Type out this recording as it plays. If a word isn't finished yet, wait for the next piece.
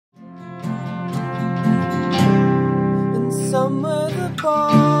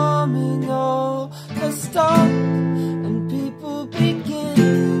bombing all has stopped, and people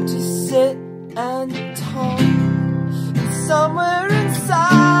begin to sit and talk. And somewhere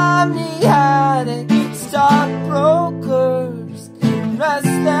inside the attic, stockbrokers can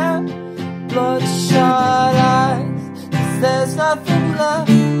rest their bloodshot eyes, 'cause there's nothing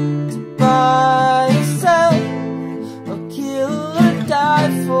left to buy or sell, or kill or die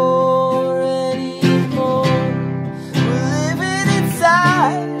for anymore. We're living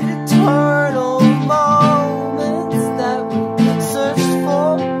inside eternal moments that we searched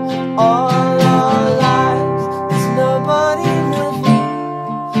for all our lives. There's nobody living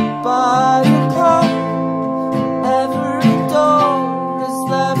by the clock. Every door is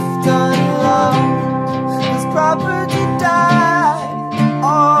left unlocked, 'cause property died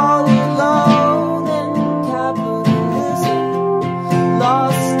all alone, and capitalism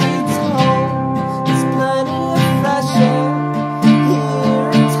lost its home. There's plenty of fresh air here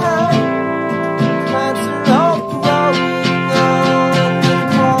in town. Plants are all growing on the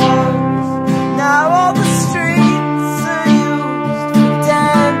corners. Now all the streets are used for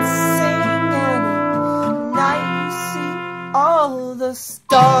dancing, and at night you see all the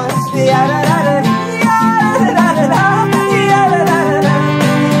stars.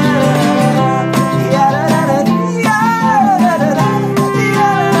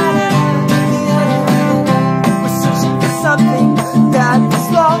 We're searching for something that was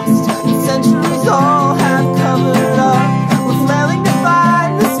lost, and centuries all have covered up. We're flailing to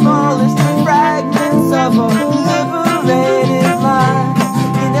find the smallest fragments of our liberated lives.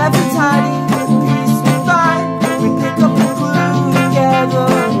 In every tiny piece we find, we pick up a clue together,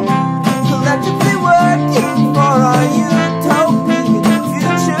 collectively working for our utopian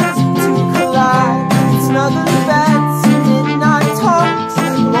futures to collide. It's another event, midnight talks,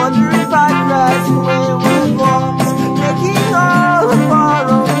 wandering bypass wayward walks, making all of our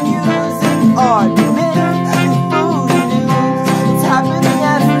own music, art, myth, and food news. It's happening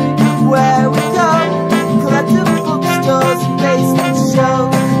everywhere we go, collective bookstores and basement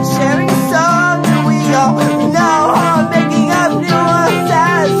shows, sharing a song that we all know, making up new ones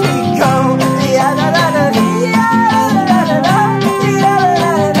as we go.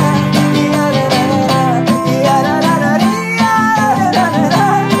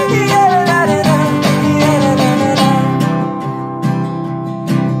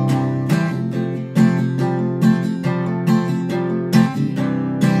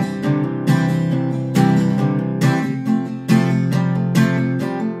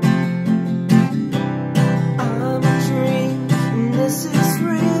 I'm a dream, and this is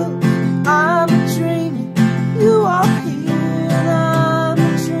real. I'm a dream, you are here, and I'm a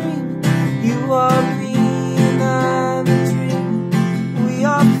dream. You are me, and I'm a dream. We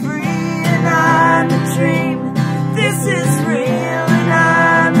are free, and I'm a dream. This is real, and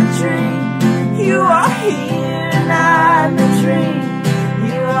I'm a dream. You are here, and I'm a dream.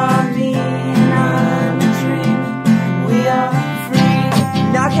 You are me, and I'm a dream. We are free.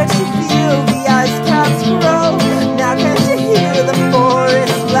 Now can't you feel the ice caps grow? Now can't you hear the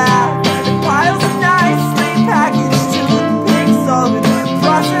forest laugh? The piles of nicely packaged toothpicks all in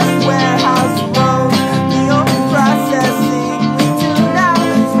processed warehouse roads. The only processing we do now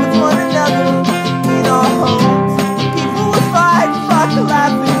is with one another in our homes. People will fight, fuck,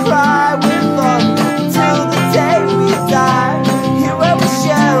 laugh, and cry with love until the day we die. Here where we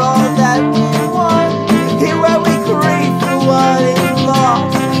share all that we want. Here where we grieve for what is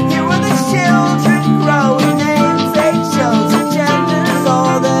lost. Here where the children grow in names they chose, and genders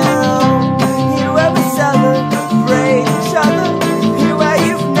all their own. Here where we celebrate each other. Here where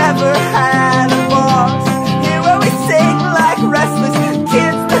you've never had a boss. Here where we sing like restless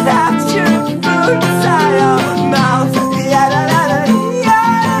kids that have junk food inside our mouths.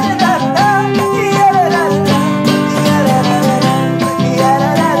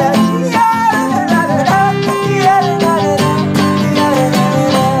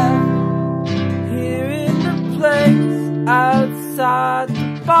 Here in the place outside the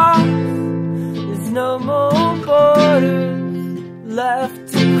box, there's no more borders left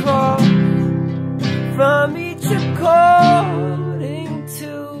to cross, from each according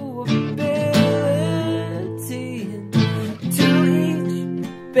to ability, and to each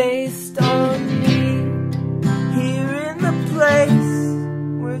based on need. Here in the place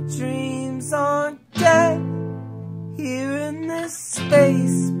where dreams aren't dead, here in this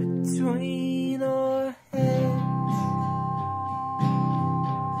space between